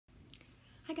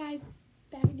Hi guys,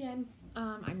 back again.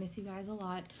 I miss you guys a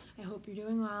lot. I hope you're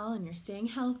doing well and you're staying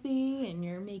healthy and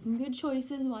you're making good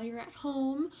choices while you're at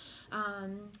home.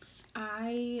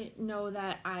 I know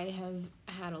that I have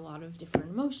had a lot of different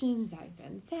emotions. I've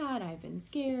been sad, I've been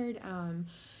scared,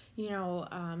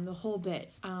 the whole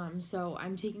bit. So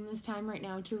I'm taking this time right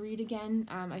now to read again.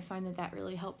 I find that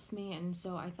really helps me, and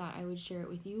so I thought I would share it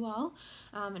with you all,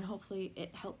 and hopefully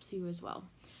it helps you as well.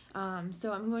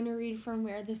 So I'm going to read from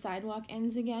Where the Sidewalk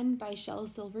Ends Again by Shel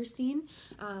Silverstein.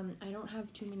 I don't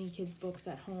have too many kids' books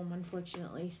at home,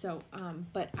 unfortunately, so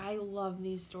but I love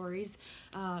these stories,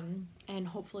 and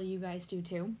hopefully you guys do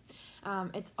too.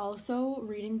 It's also,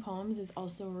 reading poems is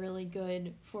also really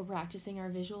good for practicing our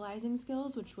visualizing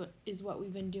skills, which is what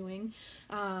we've been doing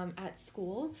at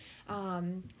school.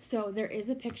 So there is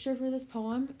a picture for this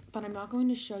poem, but I'm not going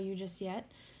to show you just yet.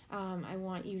 I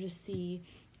want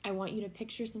you to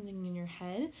picture something in your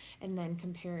head and then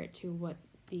compare it to what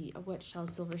Shel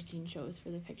Silverstein shows for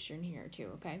the picture in here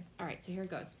too, okay? All right, so here it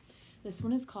goes. This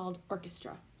one is called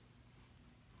Orchestra.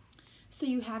 So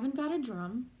you haven't got a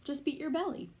drum, just beat your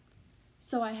belly.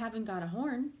 So I haven't got a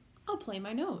horn, I'll play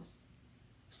my nose.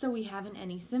 So we haven't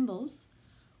any cymbals,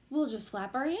 we'll just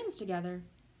slap our hands together.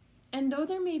 And though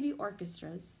there may be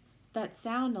orchestras that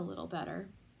sound a little better,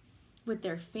 with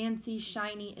their fancy,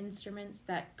 shiny instruments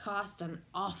that cost an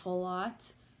awful lot,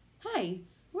 hey,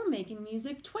 we're making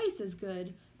music twice as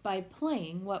good by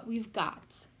playing what we've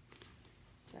got.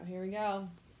 So here we go.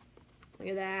 Look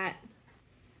at that.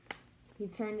 He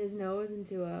turned his nose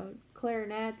into a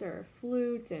clarinet or a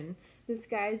flute, and this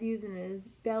guy's using his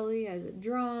belly as a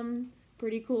drum.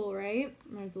 Pretty cool, right?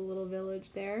 There's a little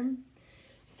village there.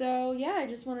 So yeah, I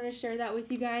just wanted to share that with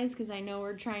you guys because I know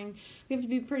we have to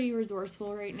be pretty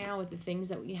resourceful right now with the things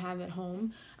that we have at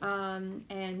home,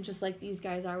 and just like these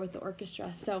guys are with the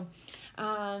orchestra. So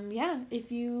yeah,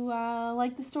 if you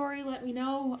like the story, let me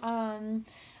know.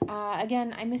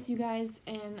 Again, I miss you guys,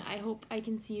 and I hope I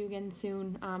can see you again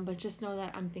soon, but just know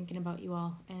that I'm thinking about you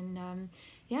all, and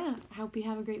yeah, I hope you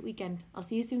have a great weekend. I'll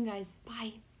see you soon, guys.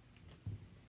 Bye.